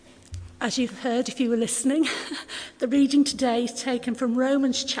As you've heard, if you were listening, the reading today is taken from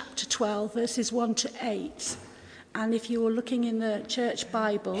Romans chapter 12, verses 1 to 8. And if you were looking in the church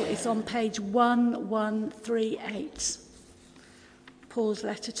Bible, it's on page 1138. Paul's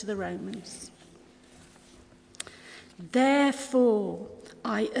letter to the Romans. Therefore,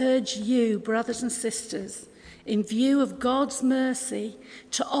 I urge you, brothers and sisters, in view of God's mercy,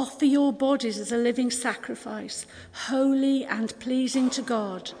 to offer your bodies as a living sacrifice, holy and pleasing to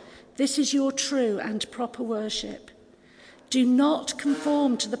God. This is your true and proper worship. Do not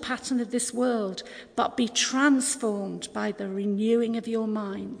conform to the pattern of this world, but be transformed by the renewing of your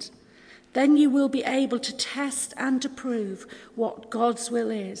mind. Then you will be able to test and approve what God's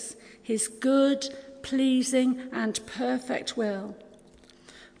will is, his good, pleasing, and perfect will.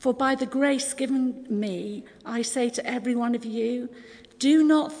 For by the grace given me, I say to every one of you, do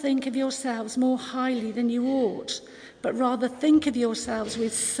not think of yourselves more highly than you ought, but rather think of yourselves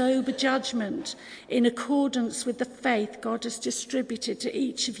with sober judgment in accordance with the faith God has distributed to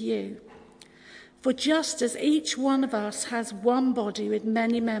each of you. For just as each one of us has one body with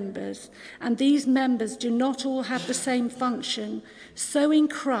many members, and these members do not all have the same function, so in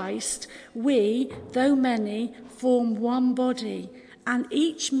Christ we, though many, form one body, and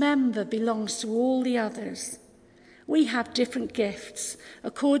each member belongs to all the others. We have different gifts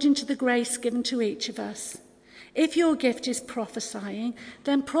according to the grace given to each of us. If your gift is prophesying,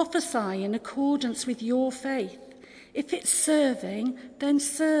 then prophesy in accordance with your faith. If it's serving, then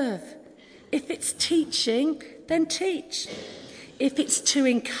serve. If it's teaching, then teach. If it's to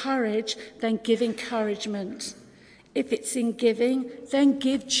encourage, then give encouragement. If it's in giving, then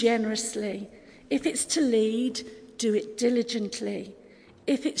give generously. If it's to lead, do it diligently.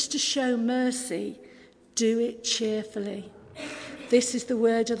 If it's to show mercy, do it cheerfully. This is the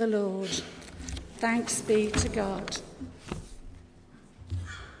word of the Lord. Thanks be to God.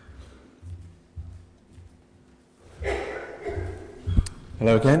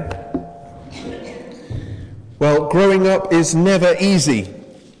 Hello again. Well, growing up is never easy.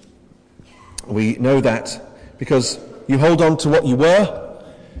 We know that because you hold on to what you were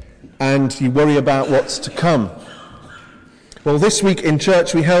and you worry about what's to come. Well, this week in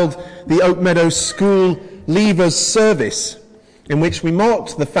church we held the Oak Meadow School Leavers service in which we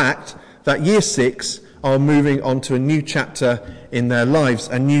marked the fact that Year 6 are moving on to a new chapter in their lives,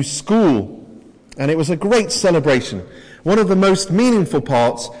 a new school. And it was a great celebration. One of the most meaningful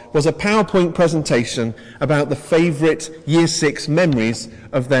parts was a PowerPoint presentation about the favourite Year 6 memories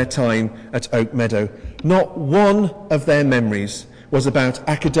of their time at Oak Meadow. Not one of their memories was about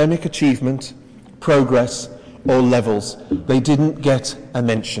academic achievement, progress, or levels. They didn't get a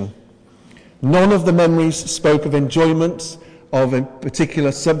mention. None of the memories spoke of enjoyment of a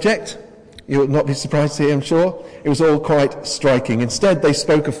particular subject. You'll not be surprised to hear, I'm sure. It was all quite striking. Instead, they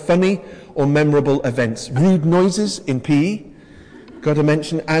spoke of funny or memorable events. Rude noises in PE got a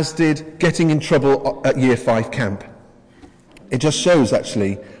mention, as did getting in trouble at Year 5 camp. It just shows,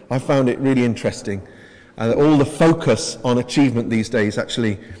 actually, I found it really interesting. All the focus on achievement these days,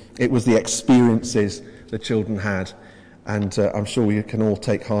 actually, it was the experiences the children had. And I'm sure we can all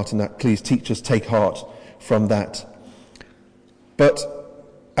take heart in that. Please, teachers, take heart from that. But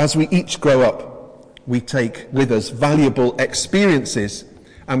as we each grow up, we take with us valuable experiences,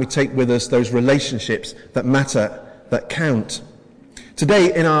 and we take with us those relationships that matter, that count.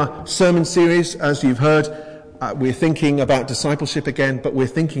 Today in our sermon series, as you've heard, we're thinking about discipleship again, but we're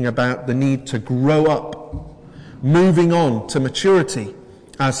thinking about the need to grow up, moving on to maturity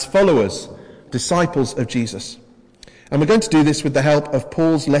as followers, disciples of Jesus. And we're going to do this with the help of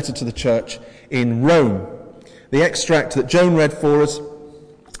Paul's letter to the church in Rome. The extract that Joan read for us,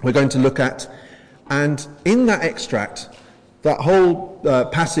 we're going to look at. And in that extract, that whole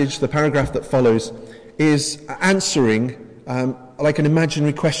passage, the paragraph that follows, is answering like an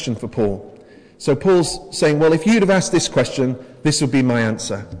imaginary question for Paul. So Paul's saying, well, if you'd have asked this question, this would be my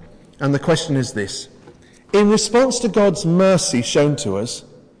answer. And the question is this: in response to God's mercy shown to us,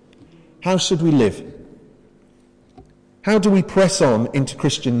 how should we live? How do we press on into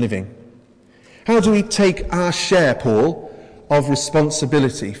Christian living? How do we take our share, Paul, of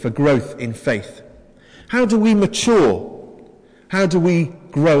responsibility for growth in faith? How do we mature? How do we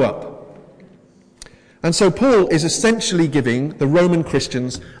grow up? And so Paul is essentially giving the Roman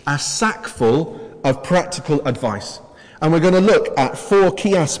Christians a sackful of practical advice. And we're going to look at 4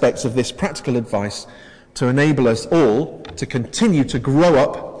 key aspects of this practical advice to enable us all to continue to grow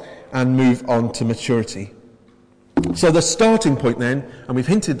up and move on to maturity. So the starting point then, and we've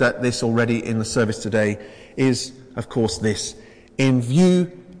hinted at this already in the service today, is, of course, this: in view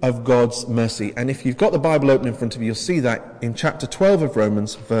of God's mercy. And if you've got the Bible open in front of you, you'll see that in chapter 12 of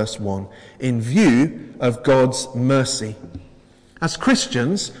Romans, verse 1. In view of God's mercy. As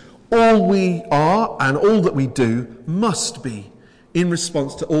Christians, all we are and all that we do must be in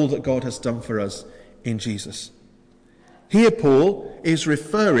response to all that God has done for us in Jesus. Here Paul is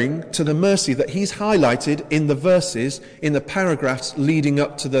referring to the mercy that he's highlighted in the verses, in the paragraphs leading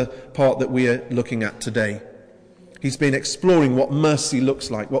up to the part that we are looking at today. He's been exploring what mercy looks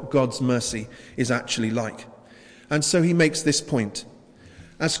like, what God's mercy is actually like. And so he makes this point.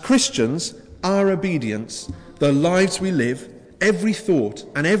 As Christians, our obedience, the lives we live, every thought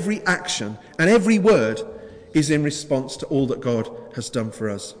and every action and every word is in response to all that God has done for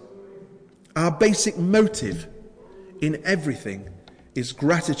us. Our basic motive in everything is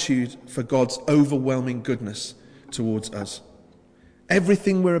gratitude for God's overwhelming goodness towards us.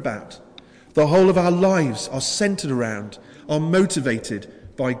 Everything we're about, the whole of our lives are centered around, are motivated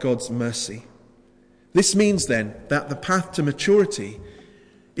by God's mercy. This means then that the path to maturity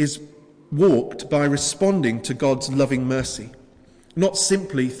is walked by responding to God's loving mercy, not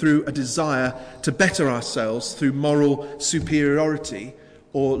simply through a desire to better ourselves through moral superiority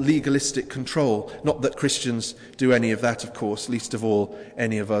or legalistic control. Not that Christians do any of that, of course, least of all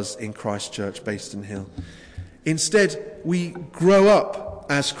any of us in Christchurch, Bayston Hill. Instead, we grow up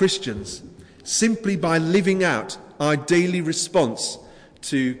as Christians simply by living out our daily response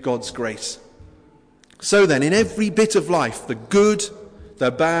to God's grace. So then, in every bit of life, the good,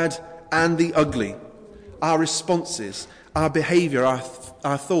 the bad, and the ugly, our responses, our behaviour,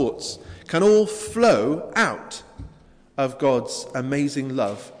 our thoughts can all flow out of God's amazing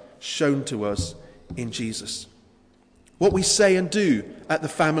love shown to us in Jesus. What we say and do at the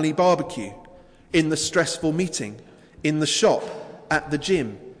family barbecue, in the stressful meeting, in the shop, at the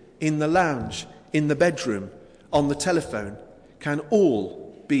gym, in the lounge, in the bedroom, on the telephone, can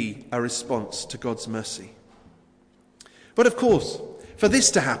all be a response to God's mercy. But of course, for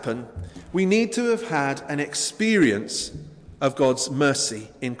this to happen, we need to have had an experience of God's mercy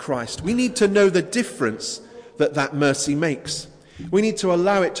in Christ. We need to know the difference that mercy makes. We need to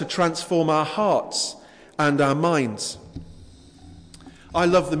allow it to transform our hearts and our minds. I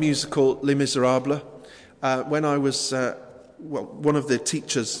love the musical Les Miserables. When I was, one of the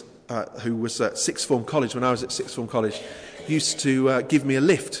teachers who was at sixth form college, when I was at sixth form college, used to give me a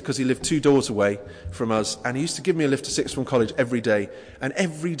lift because he lived 2 doors away from us, and he used to give me a lift to sixth form college every day. And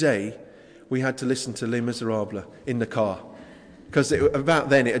every day we had to listen to Les Miserables in the car. Because about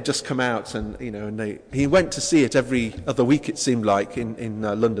then it had just come out, and he went to see it every other week, it seemed like, in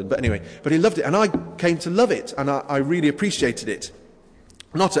London. But anyway, but he loved it, and I came to love it, and I really appreciated it.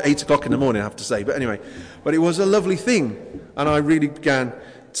 Not at 8 o'clock in the morning, I have to say, but anyway. But it was a lovely thing, and I really began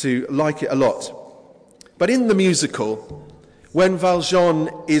to like it a lot. But in the musical, when Valjean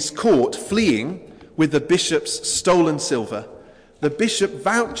is caught fleeing with the bishop's stolen silver, the bishop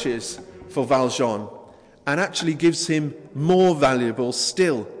vouches for Valjean and actually gives him more valuable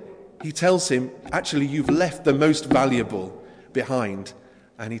still. He tells him, actually, you've left the most valuable behind,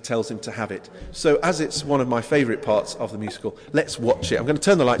 and he tells him to have it. So as it's one of my favourite parts of the musical, let's watch it. I'm going to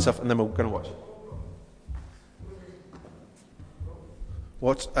turn the lights off, and then we're going to watch it.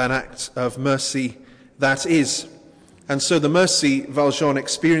 What an act of mercy that is. And so the mercy Valjean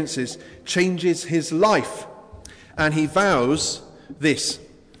experiences changes his life, and he vows this,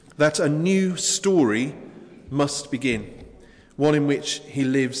 that a new story must begin, one in which he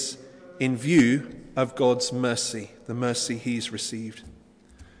lives in view of God's mercy, the mercy he's received.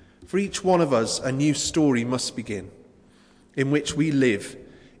 For each one of us, a new story must begin, in which we live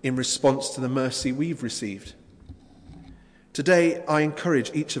in response to the mercy we've received. Today, I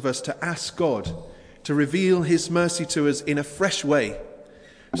encourage each of us to ask God to reveal his mercy to us in a fresh way,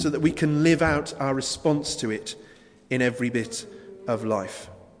 so that we can live out our response to it in every bit of life.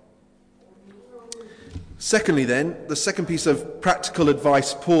 Secondly then, the second piece of practical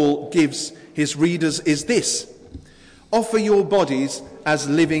advice Paul gives his readers is this: offer your bodies as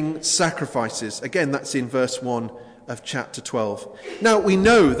living sacrifices. Again, that's in verse 1 of chapter 12. Now, we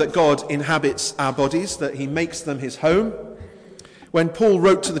know that God inhabits our bodies, that he makes them his home. When Paul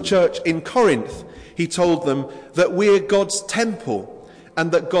wrote to the church in Corinth, he told them that we're God's temple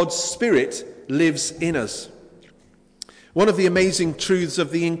and that God's Spirit lives in us. One of the amazing truths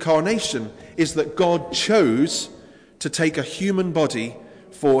of the incarnation is that God chose to take a human body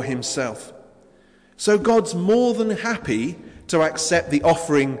for himself. So God's more than happy to accept the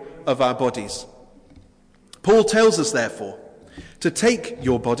offering of our bodies. Paul tells us, therefore, to take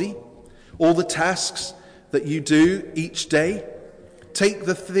your body, all the tasks that you do each day, take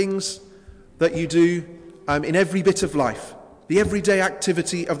the things that you do in every bit of life, the everyday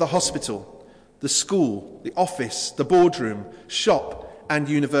activity of the hospital, the school, the office, the boardroom, shop and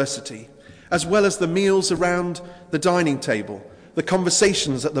university, as well as the meals around the dining table, the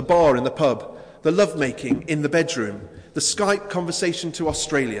conversations at the bar in the pub, the lovemaking in the bedroom, the Skype conversation to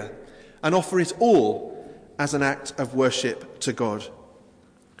Australia, and offer it all as an act of worship to God.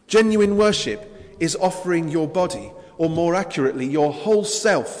 Genuine worship is offering your body, or more accurately, your whole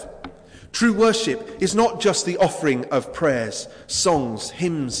self. True worship is not just the offering of prayers, songs,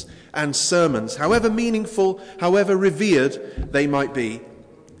 hymns, and sermons, however meaningful, however revered they might be.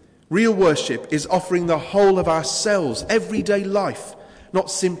 Real worship is offering the whole of ourselves, everyday life,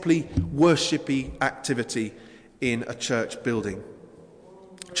 not simply worshipy activity in a church building.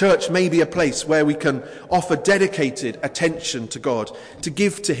 Church may be a place where we can offer dedicated attention to God, to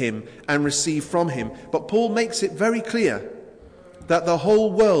give to him and receive from him. But Paul makes it very clear that the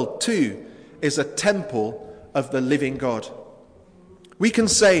whole world too is a temple of the living God. We can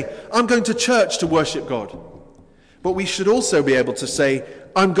say, I'm going to church to worship God. But we should also be able to say,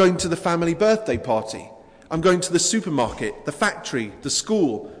 I'm going to the family birthday party. I'm going to the supermarket, the factory, the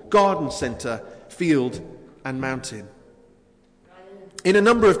school, garden centre, field and mountain. In a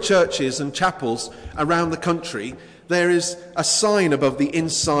number of churches and chapels around the country, there is a sign above the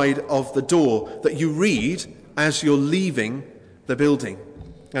inside of the door that you read as you're leaving the building.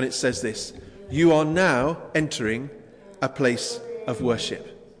 And it says this: you are now entering a place of worship.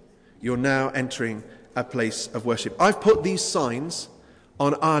 You're now entering a place of worship. I've put these signs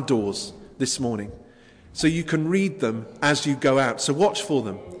on our doors this morning so you can read them as you go out. So watch for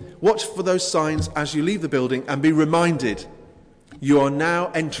them. Watch for those signs as you leave the building and be reminded you are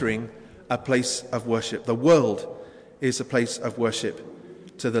now entering a place of worship. The world is a place of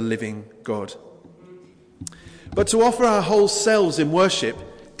worship to the living God. But to offer our whole selves in worship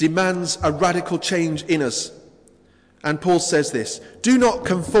demands a radical change in us. And Paul says this: do not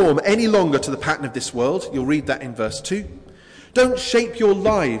conform any longer to the pattern of this world. You'll read that in verse 2. Don't shape your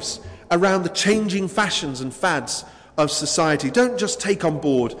lives around the changing fashions and fads of society. Don't just take on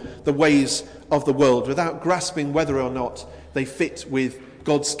board the ways of the world without grasping whether or not they fit with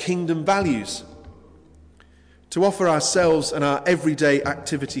God's kingdom values. To offer ourselves and our everyday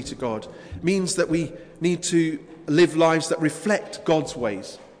activity to God means that we need to live lives that reflect God's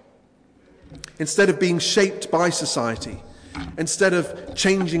ways. Instead of being shaped by society, instead of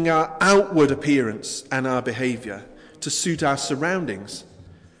changing our outward appearance and our behaviour to suit our surroundings,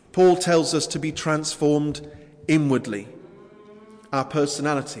 Paul tells us to be transformed inwardly, our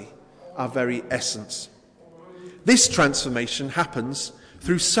personality, our very essence. This transformation happens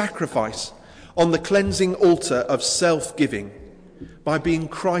through sacrifice on the cleansing altar of self-giving, by being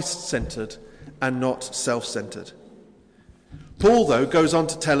Christ-centred and not self-centred. Paul, though, goes on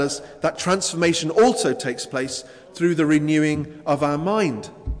to tell us that transformation also takes place through the renewing of our mind.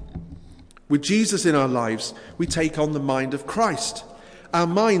 With Jesus in our lives, we take on the mind of Christ. Our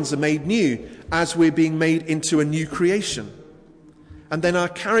minds are made new as we're being made into a new creation. And then our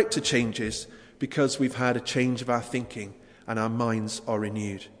character changes because we've had a change of our thinking and our minds are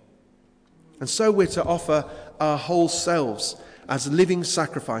renewed. And so we're to offer our whole selves as living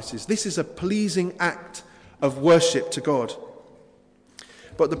sacrifices. This is a pleasing act of worship to God.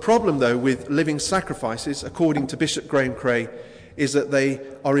 But the problem, though, with living sacrifices, according to Bishop Graham Cray, is that they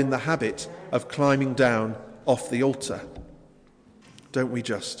are in the habit of climbing down off the altar. Don't we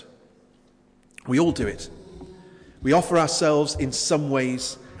just? We all do it. We offer ourselves in some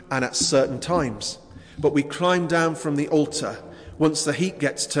ways and at certain times, but we climb down from the altar once the heat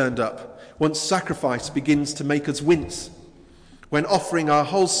gets turned up, once sacrifice begins to make us wince, when offering our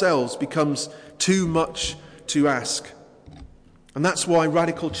whole selves becomes too much to ask. And that's why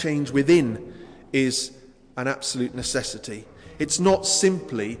radical change within is an absolute necessity. It's not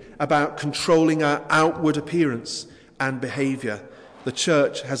simply about controlling our outward appearance and behaviour. The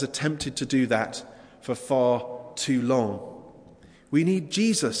church has attempted to do that for far too long. We need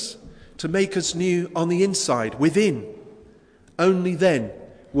Jesus to make us new on the inside, within. Only then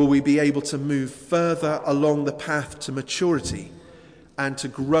will we be able to move further along the path to maturity and to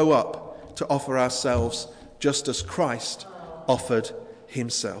grow up to offer ourselves just as Christ offered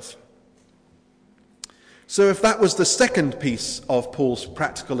himself. So if that was the second piece of Paul's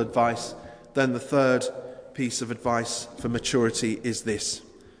practical advice, then the third piece of advice for maturity is this: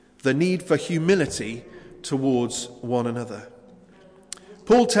 the need for humility towards one another.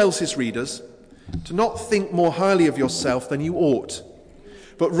 Paul tells his readers to not think more highly of yourself than you ought,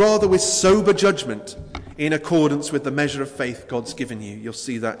 but rather with sober judgment in accordance with the measure of faith God's given you. You'll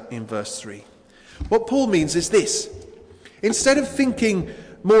see that in verse 3. What Paul means is this: instead of thinking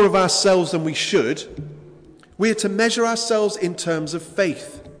more of ourselves than we should, We are to measure ourselves in terms of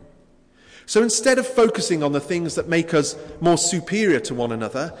faith. So instead of focusing on the things that make us more superior to one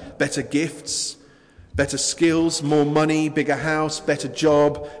another, better gifts, better skills, more money, bigger house, better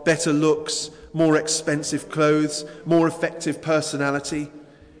job, better looks, more expensive clothes, more effective personality,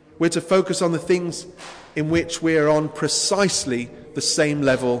 we're to focus on the things in which we are on precisely the same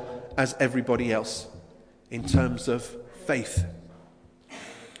level as everybody else in terms of faith.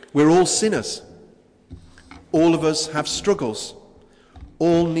 We're all sinners. All of us have struggles.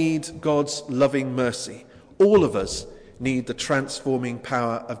 All need God's loving mercy. All of us need the transforming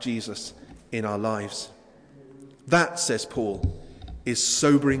power of Jesus in our lives. That, says Paul, is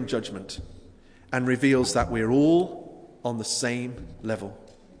sobering judgment and reveals that we're all on the same level.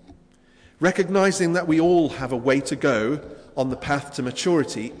 Recognizing that we all have a way to go on the path to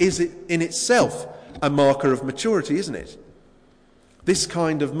maturity is in itself a marker of maturity, isn't it? This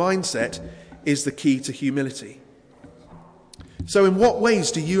kind of mindset is the key to humility. So in what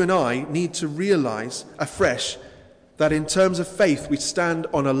ways do you and I need to realize afresh that in terms of faith we stand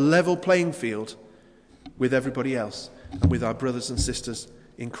on a level playing field with everybody else and with our brothers and sisters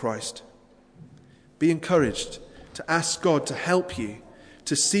in Christ? Be encouraged to ask God to help you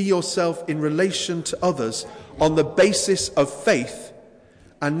to see yourself in relation to others on the basis of faith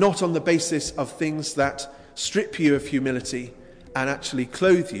and not on the basis of things that strip you of humility and actually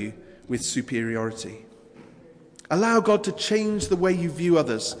clothe you with superiority. Allow God to change the way you view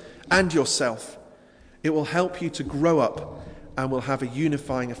others and yourself. It will help you to grow up and will have a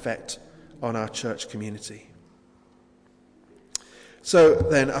unifying effect on our church community. So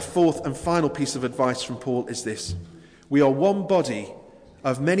then, a fourth and final piece of advice from Paul is this. We are one body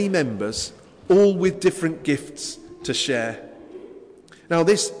of many members, all with different gifts to share. Now,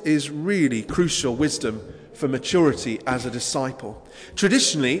 this is really crucial wisdom for maturity as a disciple.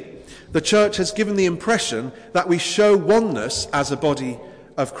 Traditionally, the church has given the impression that we show oneness as a body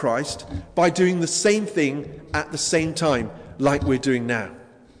of Christ by doing the same thing at the same time, like we're doing now.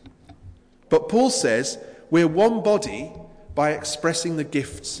 But Paul says we're one body by expressing the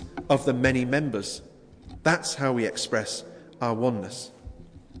gifts of the many members. That's how we express our oneness.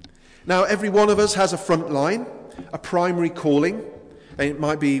 Now, every one of us has a front line, a primary calling. And it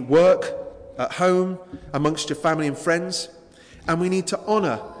might be work, at home, amongst your family and friends. And we need to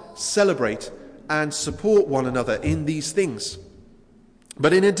honour, celebrate and support one another in these things.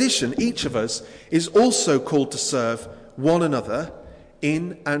 But in addition, each of us is also called to serve one another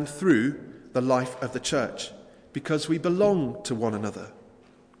in and through the life of the church, because we belong to one another.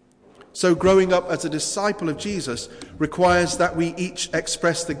 So growing up as a disciple of Jesus requires that we each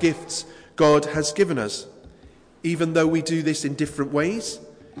express the gifts God has given us, even though we do this in different ways,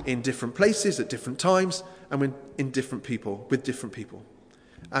 in different places, at different times, and with different people.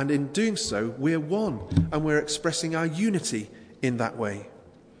 And in doing so, we're one, and we're expressing our unity in that way.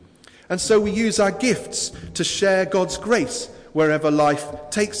 And so we use our gifts to share God's grace wherever life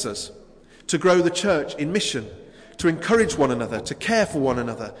takes us, to grow the church in mission, to encourage one another, to care for one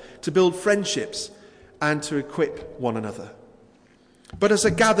another, to build friendships, and to equip one another. But as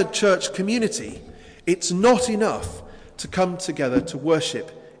a gathered church community, it's not enough to come together to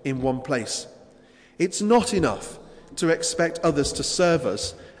worship in one place. It's not enough to expect others to serve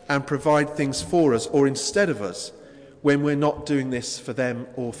us and provide things for us or instead of us when we're not doing this for them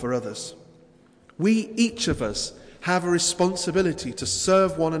or for others. We, each of us, have a responsibility to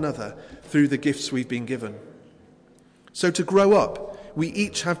serve one another through the gifts we've been given. So to grow up, we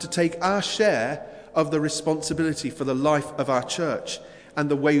each have to take our share of the responsibility for the life of our church and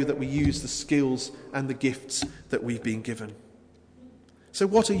the way that we use the skills and the gifts that we've been given. So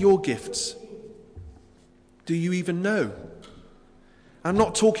what are your gifts? Do you even know? I'm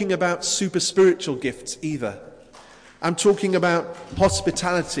not talking about super spiritual gifts either. I'm talking about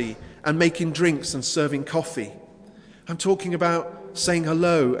hospitality and making drinks and serving coffee. I'm talking about saying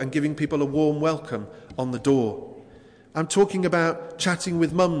hello and giving people a warm welcome on the door. I'm talking about chatting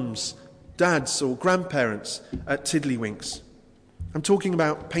with mums, dads or grandparents at tiddlywinks. I'm talking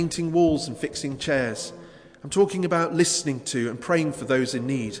about painting walls and fixing chairs. I'm talking about listening to and praying for those in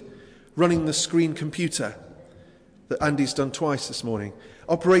need, running the screen computer that Andy's done twice this morning,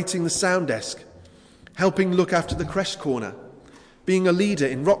 operating the sound desk, helping look after the creche corner, being a leader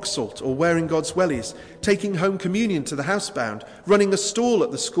in rock salt or wearing God's wellies, taking home communion to the housebound, running a stall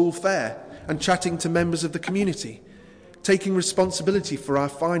at the school fair and chatting to members of the community, taking responsibility for our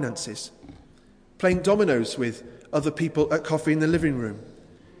finances, playing dominoes with other people at coffee in the living room,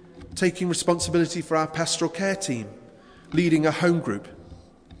 taking responsibility for our pastoral care team, leading a home group.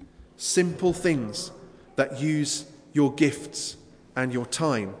 Simple things that use your gifts and your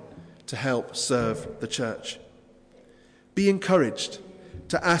time to help serve the church. Be encouraged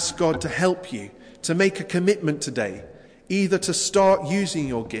to ask God to help you to make a commitment today, either to start using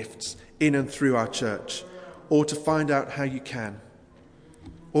your gifts in and through our church, or to find out how you can,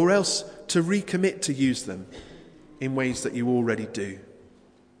 or else to recommit to use them in ways that you already do.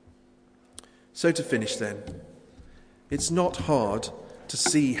 So to finish then, it's not hard to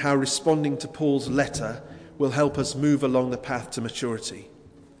see how responding to Paul's letter will help us move along the path to maturity.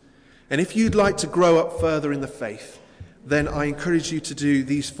 And if you'd like to grow up further in the faith, then I encourage you to do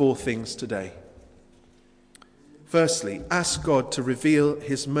these 4 things today. Firstly, ask God to reveal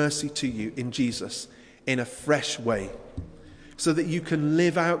his mercy to you in Jesus in a fresh way, so that you can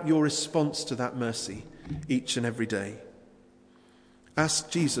live out your response to that mercy each and every day. Ask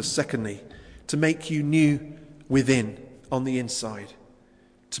Jesus, secondly, to make you new within, on the inside,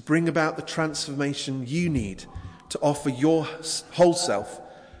 to bring about the transformation you need to offer your whole self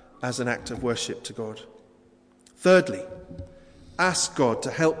as an act of worship to God. Thirdly, ask God to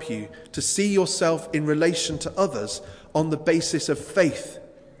help you to see yourself in relation to others on the basis of faith,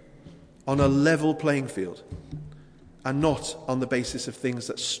 on a level playing field, and not on the basis of things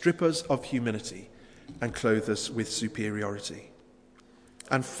that strip us of humility and clothe us with superiority.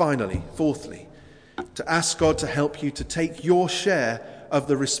 And finally, fourthly, to ask God to help you to take your share of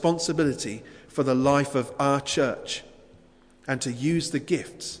the responsibility for the life of our church and to use the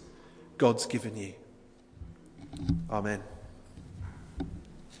gifts God's given you. Amen.